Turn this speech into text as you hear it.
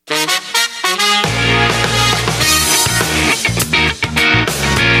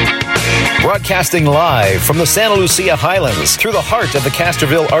Broadcasting live from the Santa Lucia Highlands through the heart of the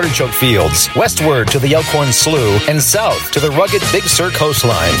Castroville artichoke fields, westward to the Elkhorn Slough, and south to the rugged Big Sur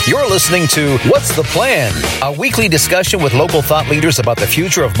coastline. You're listening to What's the Plan? A weekly discussion with local thought leaders about the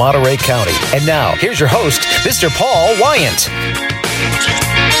future of Monterey County. And now, here's your host, Mr. Paul Wyant.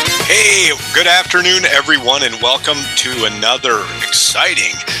 Hey, good afternoon, everyone, and welcome to another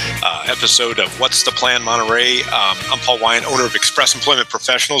exciting episode of What's the Plan Monterey. I'm Paul Wyant, owner of Express Employment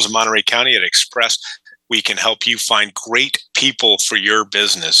Professionals in Monterey County. At Express, we can help you find great people for your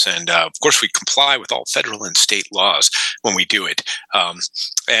business. And of course, we comply with all federal and state laws when we do it. On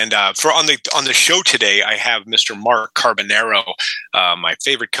the show today, I have Mr. Mark Carbonaro, my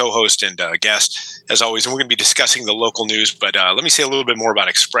favorite co-host and guest, as always. And we're going to be discussing the local news. But let me say a little bit more about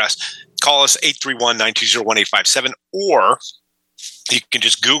Express. Call us 831-920-1857, or you can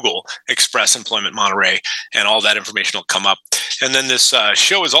just Google Express Employment Monterey, and all that information will come up. And then this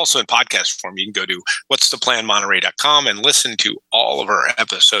show is also in podcast form. You can go to what'stheplanmonterey.com and listen to all of our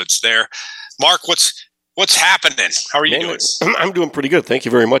episodes there. Mark, what's happening? How are you doing? I'm doing pretty good. Thank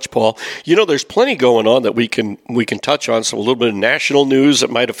you very much, Paul. You know, there's plenty going on that we can touch on. Some a little bit of national news that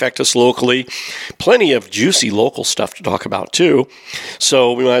might affect us locally. Plenty of juicy local stuff to talk about too.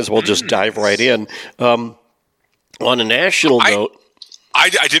 So we might as well just dive right in. On a national note, I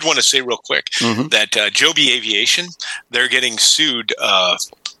did want to say real quick that Joby Aviation, they're getting sued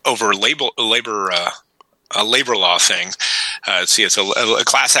over a labor law thing. It's a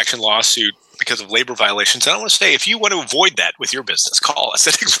class action lawsuit because of labor violations. And I want to say, if you want to avoid that with your business, call us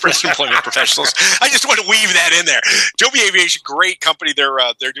at Express Employment Professionals. I just want to weave that in there. Joby Aviation, great company. They're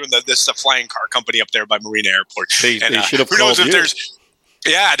doing this flying car company up there by Marina Airport. They should have called you.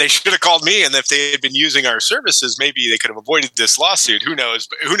 Yeah, they should have called me, and if they had been using our services, maybe they could have avoided this lawsuit. Who knows?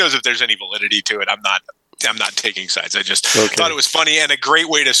 Who knows if there's any validity to it? I'm not taking sides. I just thought it was funny and a great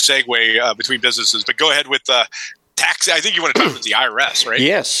way to segue between businesses. But go ahead with tax. I think you want to talk about the IRS, right?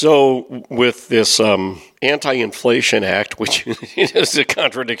 Yes. So with this Anti-Inflation Act, which is a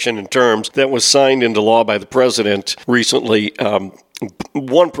contradiction in terms, that was signed into law by the president recently.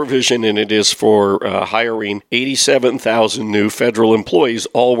 One provision in it is for hiring 87,000 new federal employees,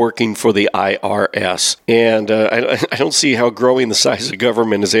 all working for the IRS. And I don't see how growing the size of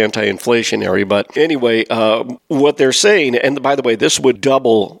government is anti-inflationary. But anyway, what they're saying, and by the way, this would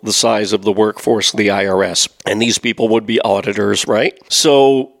double the size of the workforce of the IRS. And these people would be auditors, right?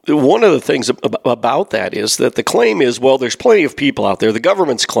 So one of the things about that is that the claim is, well, there's plenty of people out there. The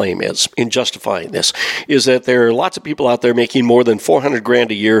government's claim is, in justifying this, is that there are lots of people out there making more than $400,000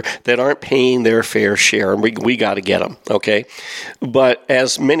 a year that aren't paying their fair share, and we got to get them, okay? But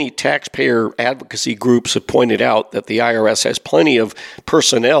as many taxpayer advocacy groups have pointed out, that the IRS has plenty of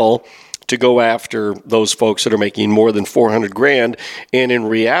personnel to go after those folks that are making more than $400,000, and in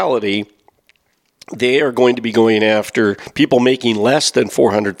reality, they are going to be going after people making less than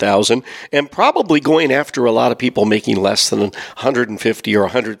 $400,000, and probably going after a lot of people making less than $150,000 or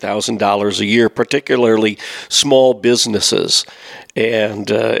 $100,000 a year, particularly small businesses. And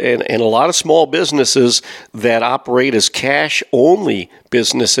a lot of small businesses that operate as cash-only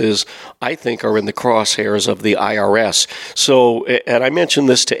businesses, I think, are in the crosshairs of the IRS. So, and I mentioned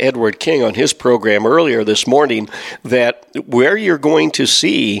this to Edward King on his program earlier this morning, that where you're going to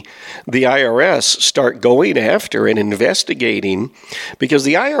see the IRS start going after and investigating, because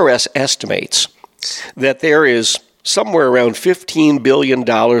the IRS estimates that there is somewhere around $15 billion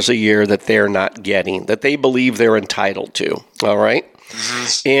a year that they're not getting, that they believe they're entitled to, all right?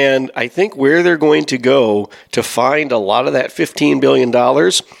 Mm-hmm. And I think where they're going to go to find a lot of that $15 billion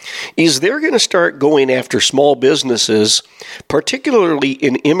is they're going to start going after small businesses, particularly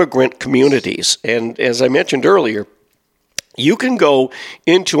in immigrant communities. And as I mentioned earlier, you can go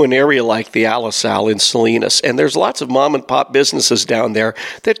into an area like the Alisal in Salinas, and there's lots of mom-and-pop businesses down there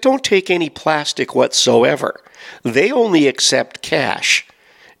that don't take any plastic whatsoever. They only accept cash.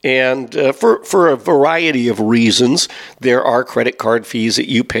 And for a variety of reasons, there are credit card fees that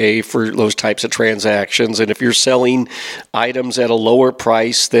you pay for those types of transactions. And if you're selling items at a lower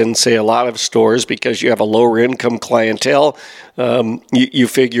price than, say, a lot of stores because you have a lower income clientele, you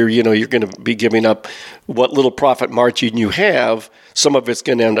figure, you're going to be giving up what little profit margin you have. Some of it's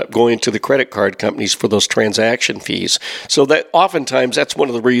going to end up going to the credit card companies for those transaction fees. So that oftentimes that's one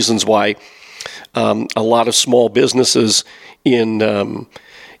of the reasons why a lot of small businesses in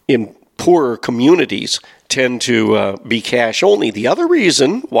poorer communities tend to be cash only. The other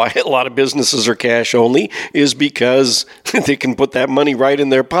reason why a lot of businesses are cash only is because they can put that money right in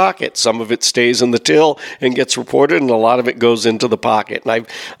their pocket. Some of it stays in the till and gets reported, and a lot of it goes into the pocket. And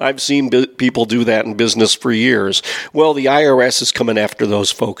I've seen people do that in business for years. Well, the IRS is coming after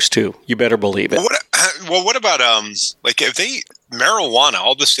those folks too. You better believe it. What about like if marijuana?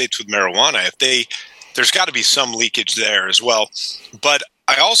 All the states with marijuana, there's got to be some leakage there as well. But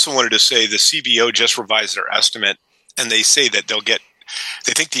I also wanted to say the CBO just revised their estimate, and they say that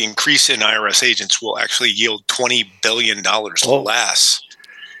they think the increase in IRS agents will actually yield $20 billion less.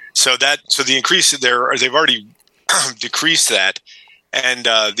 So the increase there, they've already decreased that. And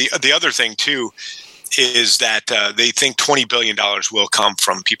the other thing too is that they think $20 billion will come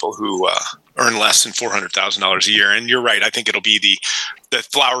from people who earn less than $400,000 a year. And you're right. I think it'll be the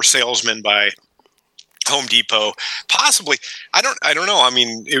flower salesman by Home Depot, possibly. I don't know. I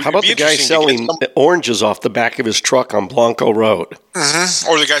mean, how about the guy selling oranges off the back of his truck on Blanco Road,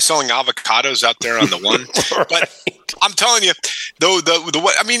 or the guy selling avocados out there on the one? Right. But I'm telling you, though,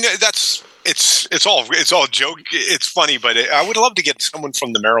 I mean, it's all joke. It's funny, but I would love to get someone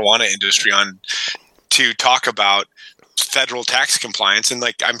from the marijuana industry on to talk about federal tax compliance, and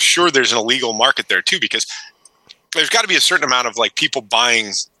I'm sure there's an illegal market there too, because there's got to be a certain amount of people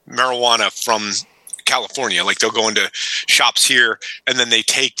buying marijuana from California. They'll go into shops here and then they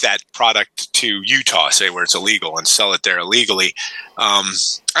take that product to Utah, say, where it's illegal, and sell it there illegally. I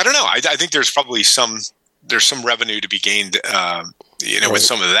don't know. I think there's probably some revenue to be gained, right, with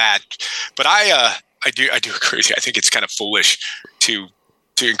some of that. But I do agree with you. I think it's kind of foolish to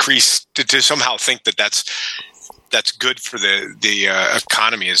increase to somehow think that that's good for the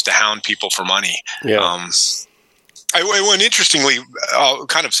economy, is to hound people for money. Yeah. When interestingly,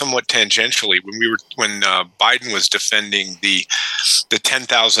 kind of somewhat tangentially, when Biden was defending the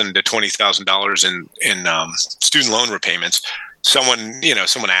 $10,000 to $20,000 in student loan repayments,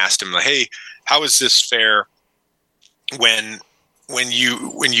 someone asked him, "Hey, how is this fair when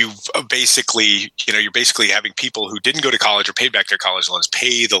you basically, you're basically having people who didn't go to college or paid back their college loans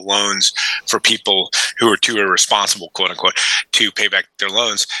pay the loans for people who are too irresponsible, quote unquote, to pay back their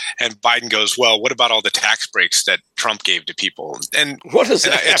loans?" And Biden goes, "Well, what about all the tax breaks that Trump gave to people?" And what does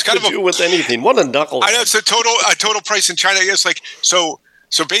that have to do with anything? What a knucklehead. I know, it's a total price in China. It's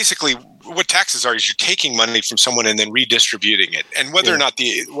so basically, what taxes are is you're taking money from someone and then redistributing it, and whether or not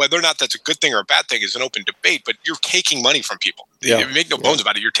that's a good thing or a bad thing is an open debate. But you're taking money from people. You make no bones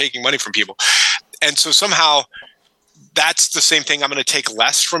about it. You're taking money from people, and so somehow that's the same thing. I'm going to take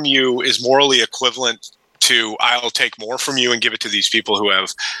less from you is morally equivalent to I'll take more from you and give it to these people who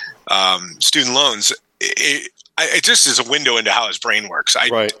have student loans. It just is a window into how his brain works.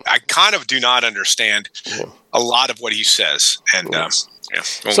 I kind of do not understand a lot of what he says, and.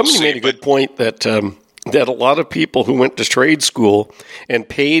 Somebody made a good point that a lot of people who went to trade school and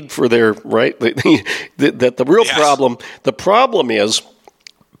paid for their that the real problem is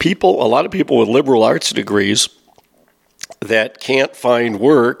a lot of people with liberal arts degrees that can't find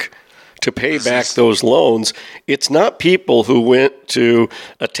work to pay back those loans. It's not people who went to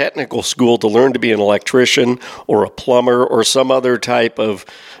a technical school to learn to be an electrician or a plumber or some other type of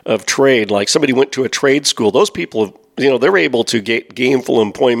trade. Like somebody went to a trade school. Those people they're able to get gainful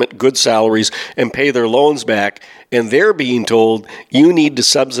employment, good salaries, and pay their loans back. And they're being told, you need to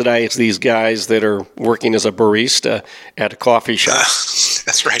subsidize these guys that are working as a barista at a coffee shop.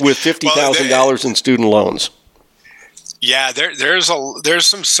 That's right. With $50,000 in student loans. Yeah, there's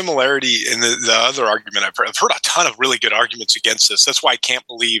some similarity in the other argument. I've heard a ton of really good arguments against this. That's why I can't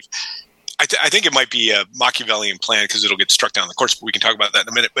believe. I think it might be a Machiavellian plan because it'll get struck down in the courts. But we can talk about that in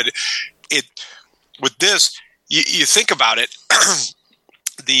a minute. But with this. You think about it,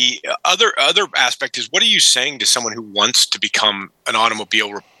 the other aspect is, what are you saying to someone who wants to become an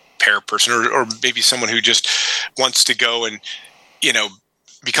automobile repair person, or maybe someone who just wants to go and,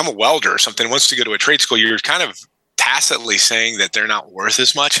 become a welder or something, wants to go to a trade school? You're kind of tacitly saying that they're not worth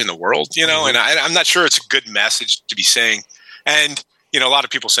as much in the world, and I'm not sure it's a good message to be saying. And, a lot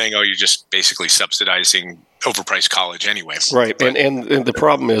of people saying, oh, you're just basically subsidizing overpriced college anyway. Right. But, and the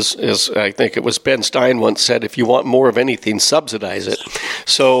problem is I think it was Ben Stein once said, if you want more of anything, subsidize it.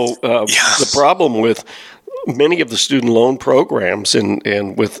 So the problem with many of the student loan programs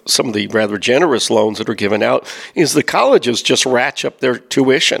and with some of the rather generous loans that are given out is the colleges just ratchet up their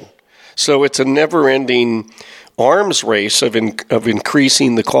tuition. So it's a never-ending arms race of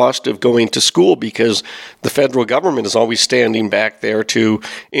increasing the cost of going to school because the federal government is always standing back there to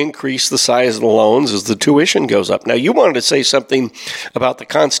increase the size of the loans as the tuition goes up. Now, you wanted to say something about the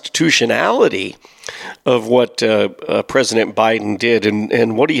constitutionality of what President Biden did,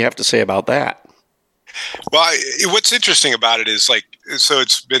 and what do you have to say about that? Well, what's interesting about it is, so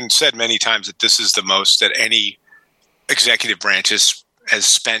it's been said many times that this is the most that any executive branch has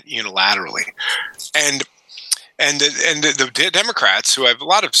spent unilaterally, and the Democrats, who have a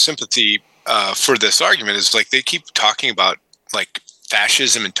lot of sympathy for this argument, is they keep talking about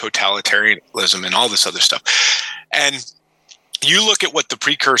fascism and totalitarianism and all this other stuff, and you look at what the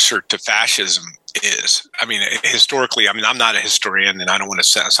precursor to fascism is. I mean, historically, I'm not a historian, and I don't want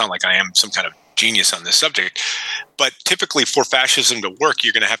to sound like I am some kind of genius on this subject, but typically for fascism to work,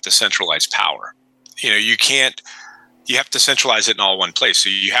 you're going to have to centralize power. You have to centralize it in all one place. So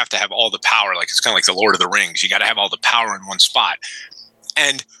you have to have all the power. It's kind of like the Lord of the Rings. You got to have all the power in one spot.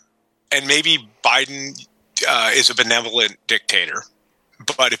 And maybe Biden is a benevolent dictator,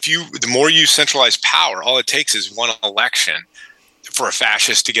 but the more you centralize power, all it takes is one election for a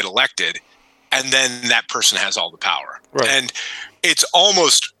fascist to get elected, and then that person has all the power. Right. And it's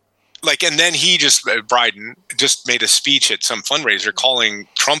almost and then Biden just made a speech at some fundraiser calling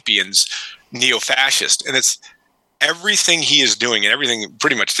Trumpians neo-fascist. And it's everything he is doing and everything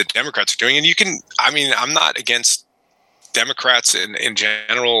pretty much the Democrats are doing. And I'm not against Democrats in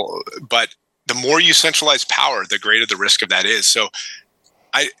general, but the more you centralize power, the greater the risk of that is. So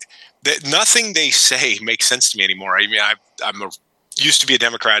nothing they say makes sense to me anymore. I mean, I'm used to be a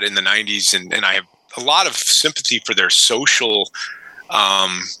Democrat in the 90s, and I have a lot of sympathy for their social,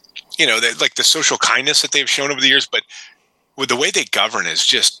 the social kindness that they've shown over the years, but with the way they govern is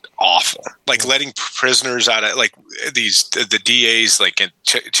just awful. Letting prisoners out of the DAs in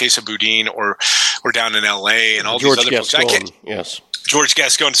Chesa Boudin or down in LA and all George these other Gascon, folks. Yes. George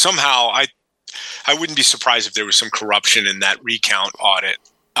Gascon. Somehow I wouldn't be surprised if there was some corruption in that recount audit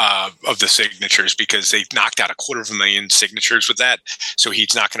of the signatures, because they knocked out 250,000 signatures with that. So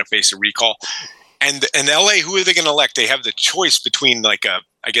he's not going to face a recall. And in LA, who are they going to elect? They have the choice between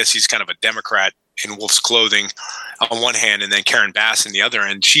I guess he's kind of a Democrat in wolf's clothing on one hand, and then Karen Bass in the other,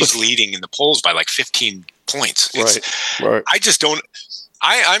 and she's leading in the polls by 15 points. Right. I just don't.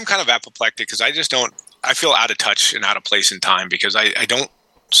 I'm kind of apoplectic because I feel out of touch and out of place in time, because I don't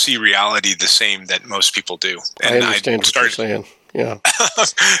see reality the same that most people do. And I understand what you're saying. Yeah.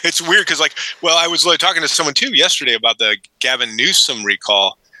 It's weird because I was talking to someone too yesterday about the Gavin Newsom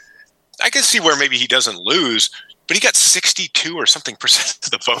recall. I can see where maybe he doesn't lose, but he got 62 or something %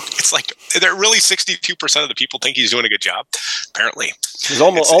 of the vote. It's they're really 62% of the people think he's doing a good job. Apparently, it's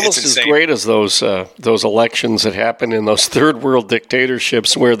almost as great as those elections that happen in those third world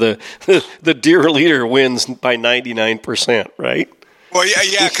dictatorships where the dear leader wins by 99%, right? Well,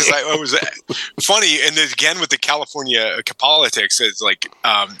 yeah, because I was funny, and again with the California politics, it's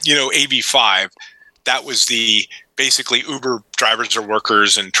AB5. That was basically Uber drivers are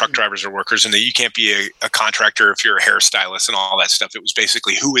workers and truck drivers are workers, and that you can't be a contractor if you're a hairstylist and all that stuff. It was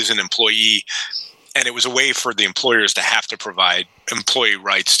basically who is an employee, and it was a way for the employers to have to provide employee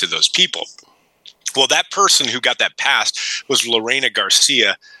rights to those people. Well, that person who got that passed was Lorena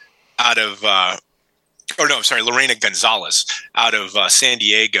Garcia out of Lorena Gonzalez out of San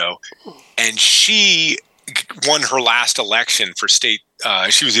Diego, and she won her last election for state.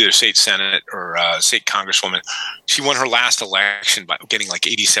 She was either state senate or state congresswoman. She won her last election by getting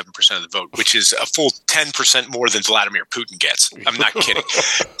 87% of the vote, which is a full 10% more than Vladimir Putin gets. I'm not kidding.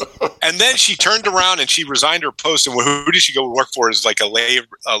 And then she turned around and she resigned her post. And who did she go work for? Is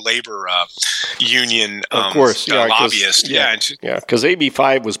a labor union of course, lobbyist. Because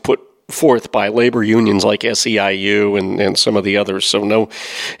AB5 was put forth by labor unions like SEIU and some of the others. So no.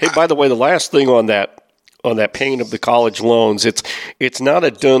 Hey, by the way, the last thing on that paying of the college loans, it's not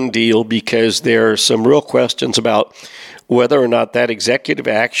a done deal, because there are some real questions about whether or not that executive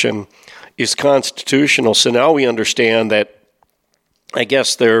action is constitutional. So now we understand that, I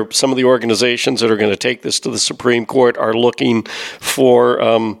guess, there are some of the organizations that are going to take this to the Supreme Court are looking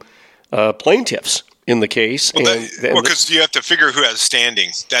for plaintiffs in the case. Because you have to figure who has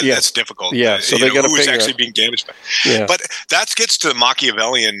standing. That's difficult. Yeah, so they got to who's actually being damaged by. Yeah. But that gets to the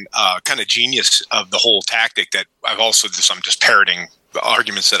Machiavellian kind of genius of the whole tactic that I'm just parroting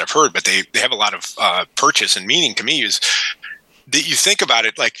arguments that I've heard, but they have a lot of purchase and meaning to me. Is that you think about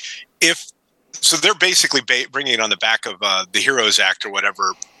it so they're basically bringing it on the back of the HEROES Act or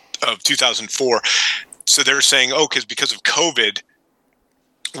whatever of 2004. So they're saying, because of COVID,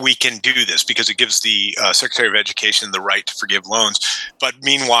 we can do this because it gives the Secretary of Education the right to forgive loans. But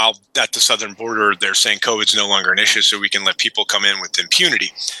meanwhile, at the southern border, they're saying COVID's no longer an issue, so we can let people come in with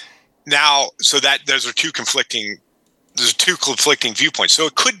impunity. Now, so that there's two conflicting viewpoints. So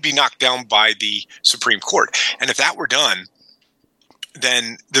it could be knocked down by the Supreme Court. And if that were done,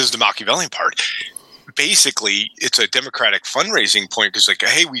 then this is the Machiavellian part. Basically, it's a Democratic fundraising point because, like,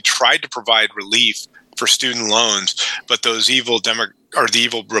 hey, we tried to provide relief for student loans, but those the evil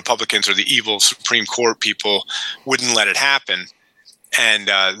Republicans or the evil Supreme Court people wouldn't let it happen, and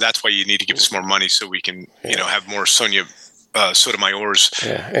that's why you need to give us more money so we can, have more Sonia Sotomayor's.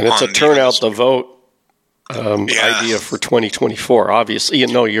 Yeah, and it's a turnout the vote idea for 2024. Obviously,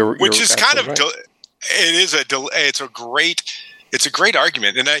 you're which is kind of right. It's a great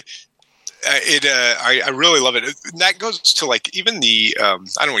argument, and I really love it. And that goes to, like, even the I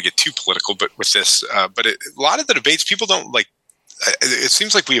don't want to get too political, but with this, but a lot of the debates, people don't like. It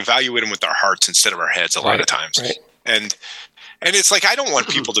seems like we evaluate them with our hearts instead of our heads a lot of times, right. And it's like I don't want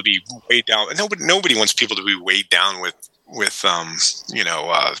people to be weighed down. Nobody wants people to be weighed down with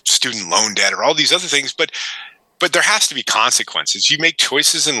student loan debt or all these other things, but there has to be consequences. You make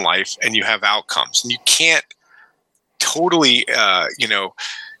choices in life, and you have outcomes, and you can't totally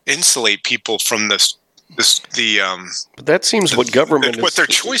insulate people from but that seems what government what their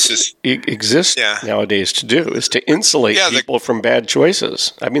choices exist nowadays to do, is to insulate people from bad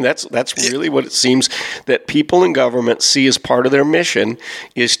choices. I mean, that's really what it seems that people in government see as part of their mission,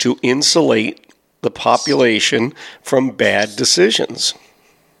 is to insulate the population from bad decisions.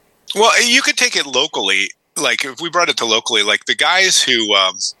 Well, you could take it locally. Like, if we brought it to locally, like the guys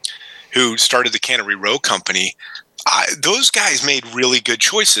who started the Cannery Row Company, those guys made really good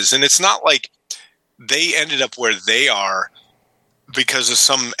choices. And it's not like they ended up where they are because of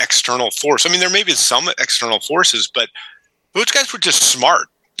some external force. I mean, there may be some external forces, but those guys were just smart.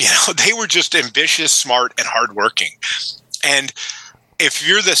 They were just ambitious, smart, and hardworking. And if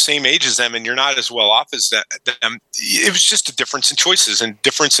you're the same age as them and you're not as well off as them, it was just a difference in choices and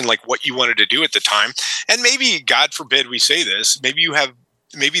difference in, like, what you wanted to do at the time. And maybe, God forbid we say this, maybe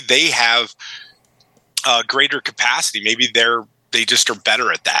they have greater capacity. Maybe they just are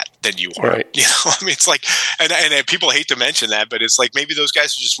better at that than you are. Right. I mean, it's like, and people hate to mention that, but it's like maybe those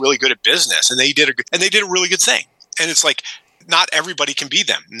guys are just really good at business, and they did a really good thing. And it's like, not everybody can be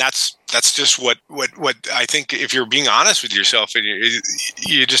them. And that's just what I think. If you're being honest with yourself, and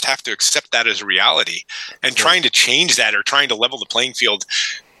you just have to accept that as a reality, and trying to change that or trying to level the playing field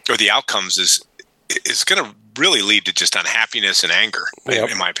or the outcomes is going to really lead to just unhappiness and anger,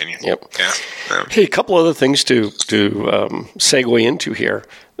 in my opinion. Yep. Yeah. Hey, a couple other things to segue into here.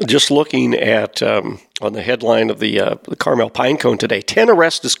 Just looking at on the headline of the Carmel Pinecone today, 10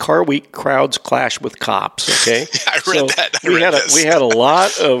 arrests as Car Week crowds clash with cops. Okay, I read that. We had a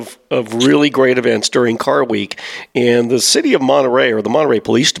lot of really great events during Car Week, and the city of Monterey, or the Monterey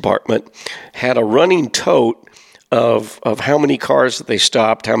Police Department, had a running tote of how many cars that they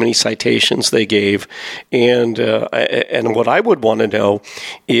stopped, how many citations they gave, and what I would want to know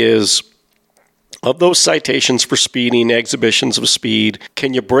is, of those citations for speeding, exhibitions of speed,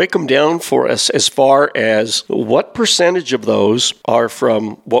 can you break them down for us as far as what percentage of those are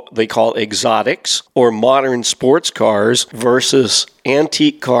from what they call exotics or modern sports cars versus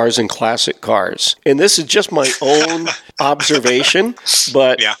antique cars and classic cars? And this is just my own observation,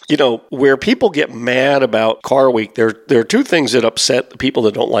 but where people get mad about Car Week, there are two things that upset the people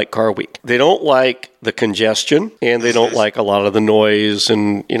that don't like Car Week. They don't like the congestion, and they don't like a lot of the noise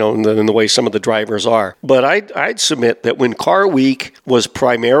and the way some of the drivers are. But I'd submit that when Car Week was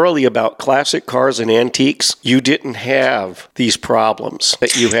primarily about classic cars and antiques, you didn't have these problems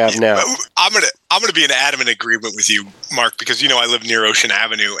that you have now. I'm gonna be in adamant agreement with you, Mark, because I live near Ocean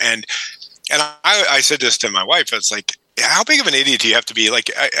Avenue, and I said this to my wife. It's like, how big of an idiot do you have to be? Like,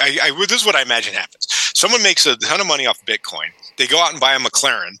 this is what I imagine happens. Someone makes a ton of money off Bitcoin. They go out and buy a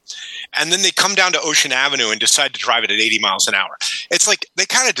McLaren, and then they come down to Ocean Avenue and decide to drive it at 80 miles an hour. It's like they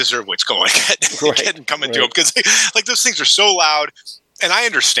kind of deserve what's going coming to them, because like those things are so loud. And I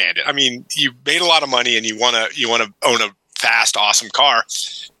understand it. I mean, you made a lot of money and you want to own a fast, awesome car,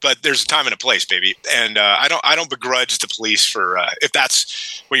 but there's a time and a place, baby. And I don't begrudge the police for if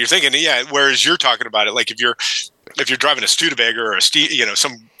that's what you're thinking. Yeah. Whereas you're talking about it, like if you're driving a Studebaker or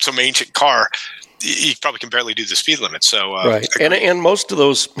some ancient car, you probably can barely do the speed limit. So right, and most of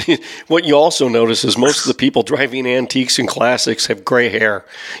those, what you also notice is most of the people driving antiques and classics have gray hair.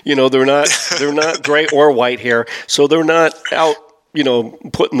 They're not gray or white hair, so they're not out,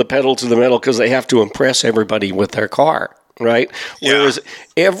 putting the pedal to the metal because they have to impress everybody with their car, right? Yeah. Whereas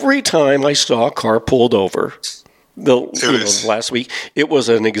every time I saw a car pulled over, last week. It was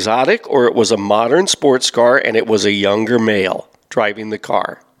an exotic or it was a modern sports car, and it was a younger male driving the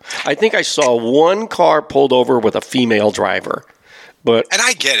car. I think I saw one car pulled over with a female driver. And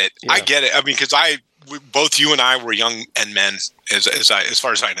I get it. Yeah. I get it. I mean, because both you and I were young men, as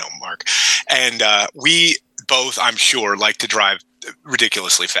far as I know, Mark. And we both, I'm sure, like to drive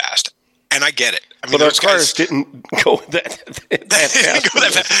ridiculously fast. And I get it. I mean, but our cars didn't go that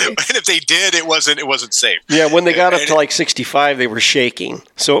fast. And if they did, it wasn't safe. Yeah, when they got up to like 65, they were shaking.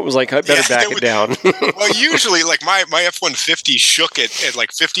 So it was like, I better back it down. Well, usually, like my F-150 shook at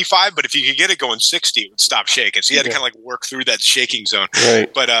like 55, but if you could get it going 60, it would stop shaking. So you had to kind of like work through that shaking zone. Right.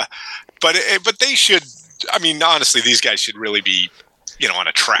 But they should. I mean, honestly, these guys should really be, on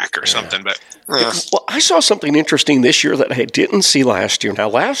a track or something. But well, I saw something interesting this year that I didn't see last year. Now,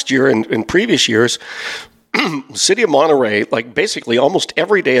 last year and in previous years, the city of Monterey, like basically almost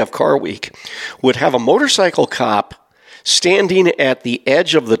every day of Car Week, would have a motorcycle cop standing at the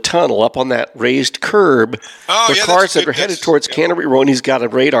edge of the tunnel up on that raised curb for cars that are headed towards Canterbury Road, and he's got a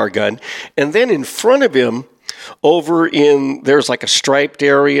radar gun. And then in front of him, there's like a striped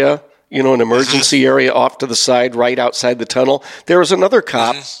area, an emergency area off to the side, right outside the tunnel. There was another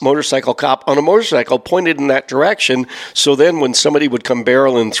cop, motorcycle cop, on a motorcycle pointed in that direction. So then when somebody would come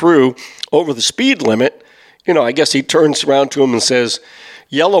barreling through over the speed limit, I guess he turns around to him and says,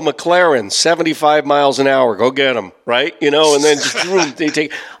 "Yellow McLaren, 75 miles an hour, go get him," right? And then just, they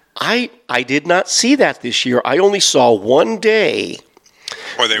take. I did not see that this year. I only saw one day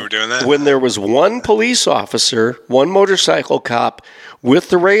where they were doing that, when there was one police officer, one motorcycle cop with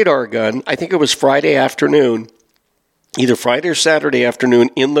the radar gun. I think it was Friday afternoon, either Friday or Saturday afternoon,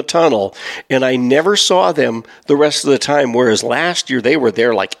 in the tunnel, and I never saw them the rest of the time, whereas last year they were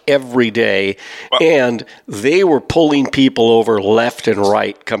there like every day, and they were pulling people over left and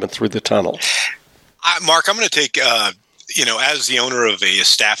right coming through the tunnel. Mark, I'm going to take as the owner of a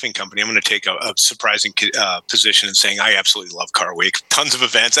staffing company, I'm going to take a surprising position in saying I absolutely love Car Week. Tons of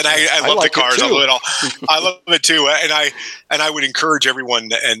events, and I love like the cars. I love it all. I love it too, and I would encourage everyone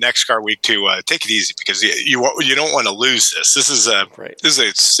next Car Week to take it easy, because you don't want to lose this. This is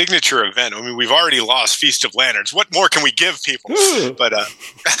a signature event. I mean, we've already lost Feast of Lanterns. What more can we give people? But I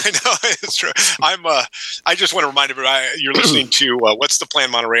know it's true. I just want to remind everybody you're listening to What's the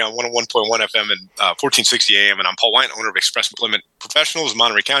Plan Monterey on 101.1 FM and 1460 AM, and I'm Paul Wine, owner of Express Employment Professionals,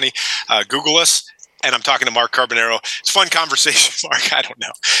 Monterey County. Google us, and I'm talking to Mark Carbonaro. It's a fun conversation, Mark. I don't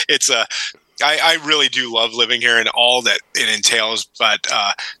know. It's I really do love living here and all that it entails, but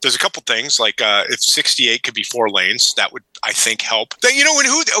there's a couple things, like if 68 could be 4 lanes, that would, I think, help.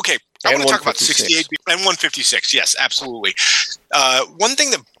 I want to talk about 68 and 156. Yes, absolutely. One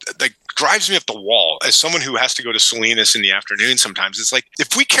thing that drives me up the wall as someone who has to go to Salinas in the afternoon sometimes, it's like,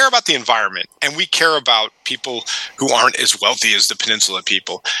 if we care about the environment and we care about people who aren't as wealthy as the Peninsula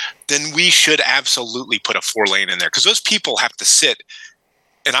people, then we should absolutely put a 4-lane in there, because those people have to sit,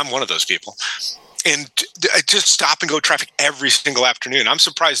 and I'm one of those people, and just stop and go traffic every single afternoon. I'm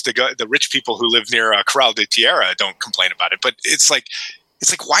surprised the rich people who live near Corral de Tierra don't complain about it, but it's like,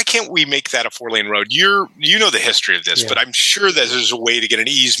 why can't we make that a 4-lane road? You know the history of this, but I'm sure that there's a way to get an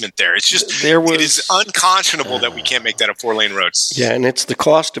easement there. It's just, it is unconscionable that we can't make that a 4-lane road. Yeah, and it's the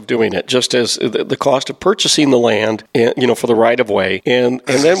cost of doing it, just as the cost of purchasing the land, for the right of way. And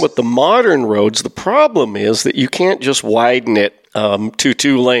then with the modern roads, the problem is that you can't just widen it to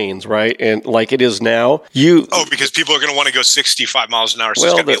 2 lanes, right? And like it is now, because people are going to want to go 65 miles an hour, so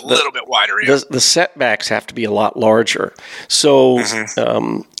it's going to be a little bit wider. Yeah. The setbacks have to be a lot larger. So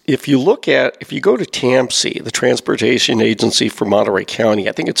if you go to TAMC, the Transportation Agency for Monterey County,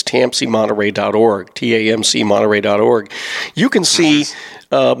 I think it's tamcmonterey.org, TAMCmonterey.org, you can see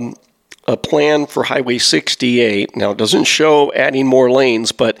a plan for Highway 68. Now, it doesn't show adding more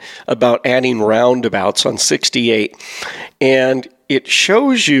lanes, but about adding roundabouts on 68. And it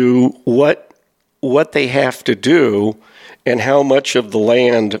shows you what they have to do and how much of the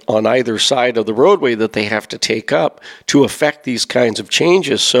land on either side of the roadway that they have to take up to affect these kinds of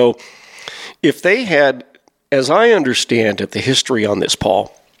changes. So if they had, as I understand it, the history on this,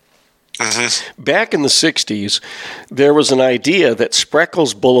 Paul, back in the 60s, there was an idea that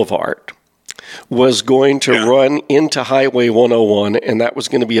Spreckles Boulevard was going to run into Highway 101, and that was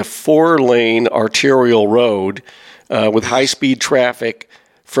going to be a 4-lane arterial road with high-speed traffic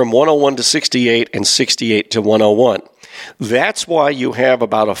from 101 to 68 and 68 to 101. That's why you have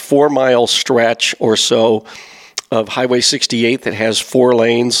about a 4-mile stretch or so of Highway 68 that has 4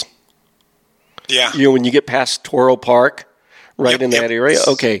 lanes. Yeah. When you get past Toro Park, right in that area.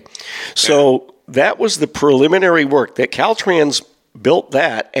 Okay. So that was the preliminary work that Caltrans built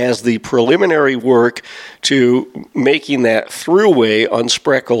that as the preliminary work to making that throughway on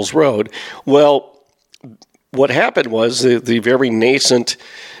Spreckels Road. Well, what happened was the very nascent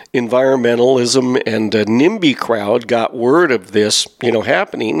environmentalism and NIMBY crowd got word of this,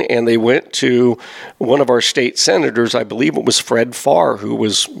 happening, and they went to one of our state senators. I believe it was Fred Farr who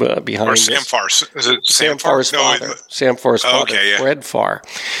was behind or this. Sam Farr. Is it Sam Farr's father? Sam Farr's father, okay, yeah. Fred Farr.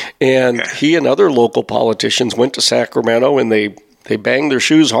 And he and other local politicians went to Sacramento, and they banged their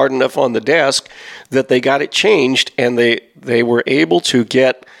shoes hard enough on the desk that they got it changed, and they were able to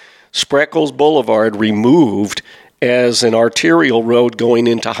get Spreckels Boulevard removed as an arterial road going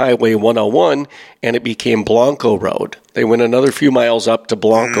into Highway 101, and it became Blanco Road. They went another few miles up to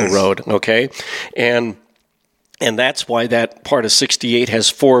Blanco Road, okay? And that's why that part of 68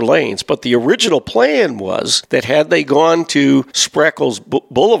 has 4 lanes. But the original plan was that had they gone to Spreckels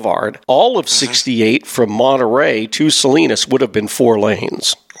Boulevard, all of 68 from Monterey to Salinas would have been 4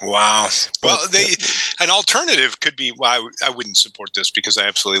 lanes. Wow. Well, an alternative could be, well, I wouldn't support this because I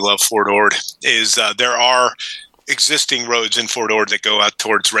absolutely love Fort Ord, is there are existing roads in Fort Ord that go out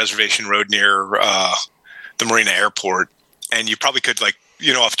towards Reservation Road near the Marina Airport. And you probably could,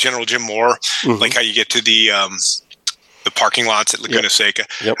 off General Jim Moore, like how you get to the parking lots at Laguna Seca.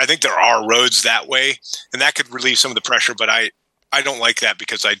 Yep. I think there are roads that way, and that could relieve some of the pressure, but I don't like that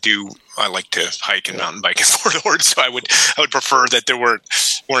because I like to hike and mountain bike in Fort Ord, so I would prefer that there weren't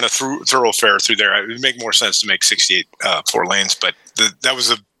a thoroughfare through there. It would make more sense to make 68 4 lanes, but that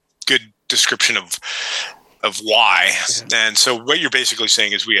was a good description of why. And so what you're basically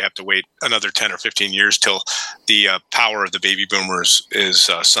saying is we have to wait another 10 or 15 years till the power of the baby boomers is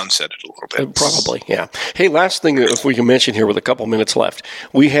sunsetted a little bit. Probably, yeah. Hey, last thing if we can mention here with a couple minutes left,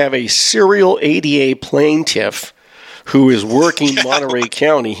 we have a serial ADA plaintiff who is working Monterey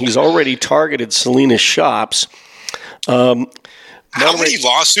County. He's already targeted Salinas shops. How many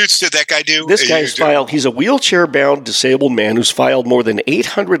lawsuits did that guy do? This guy's filed, he's a wheelchair-bound disabled man who's filed more than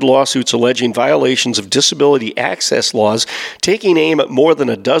 800 lawsuits alleging violations of disability access laws, taking aim at more than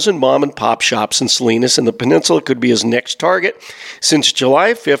a dozen mom-and-pop shops in Salinas, and the peninsula could be his next target. Since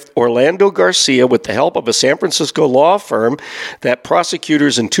July 5th, Orlando Garcia, with the help of a San Francisco law firm that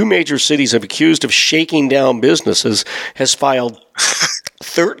prosecutors in 2 major cities have accused of shaking down businesses, has filed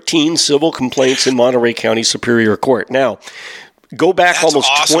 13 civil complaints in Monterey County Superior Court. Now, go back That's almost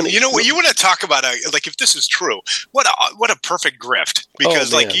awesome. 20. You know what? You want to talk about if this is true? What a perfect grift,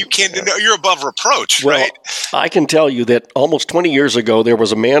 because you can't. You're above reproach, right? I can tell you that almost 20 years ago, there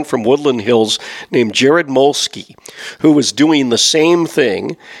was a man from Woodland Hills named Jared Molsky who was doing the same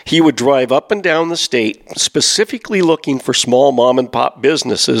thing. He would drive up and down the state, specifically looking for small mom and pop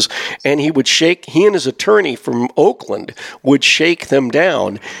businesses, and he and his attorney from Oakland would shake them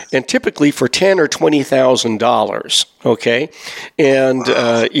down, and typically for $10,000 or $20,000. Okay. And,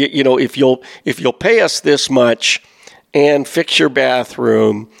 if you'll pay us this much and fix your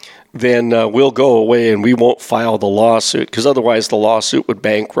bathroom, then we'll go away and we won't file the lawsuit, because otherwise the lawsuit would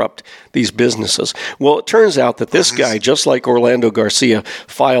bankrupt these businesses. Well, it turns out that this guy, just like Orlando Garcia,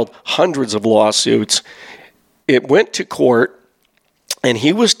 filed hundreds of lawsuits. It went to court, and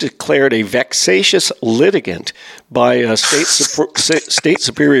he was declared a vexatious litigant by a state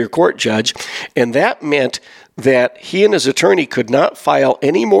superior court judge, and that meant that he and his attorney could not file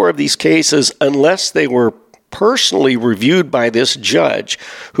any more of these cases unless they were personally reviewed by this judge,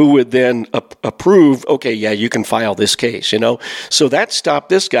 who would then approve, okay, yeah, you can file this case, So that stopped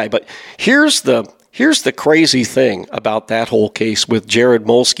this guy. But here's the crazy thing about that whole case with Jared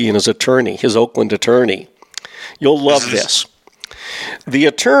Molsky and his attorney, his Oakland attorney. You'll love this. The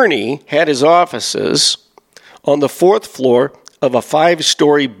attorney had his offices on the 4th floor of a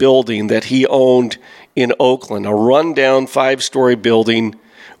 5-story building that he owned in Oakland, a rundown 5-story building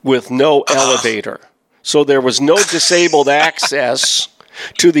with no elevator. So there was no disabled access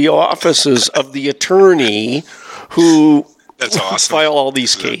to the offices of the attorney who file all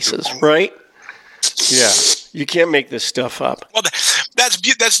these cases, right? Yeah, you can't make this stuff up. Well,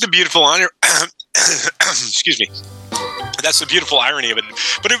 that's the beautiful honor. Excuse me. That's the beautiful irony of it.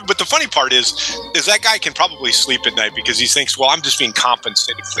 But the funny part is that guy can probably sleep at night because he thinks, well, I'm just being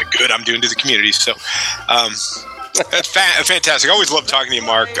compensated for the good I'm doing to the community. So that's fantastic. I always love talking to you,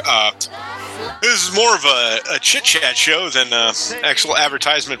 Mark. This is more of a chit-chat show than actual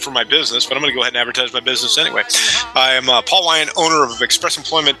advertisement for my business, but I'm going to go ahead and advertise my business anyway. I am Paul Wyan, owner of Express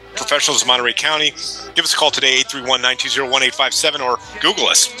Employment Professionals of Monterey County. Give us a call today, 831-920-1857, or Google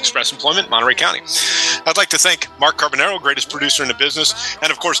us, Express Employment, Monterey County. I'd like to thank Mark Carbonaro, greatest producer in the business,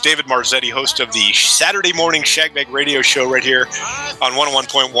 and, of course, David Marzetti, host of the Saturday morning Shagbag radio show right here on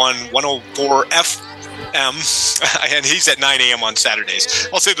 101.1, 104 a.m. and he's at 9 a.m. on Saturdays.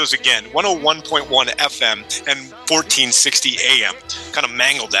 I'll say those again, 101.1 FM and 1460 a.m. Kind of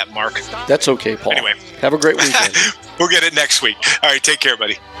mangled that, Mark. That's okay, Paul. Anyway. Have a great weekend. We'll get it next week. All right, take care,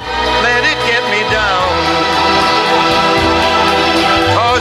 buddy. Let it get me down.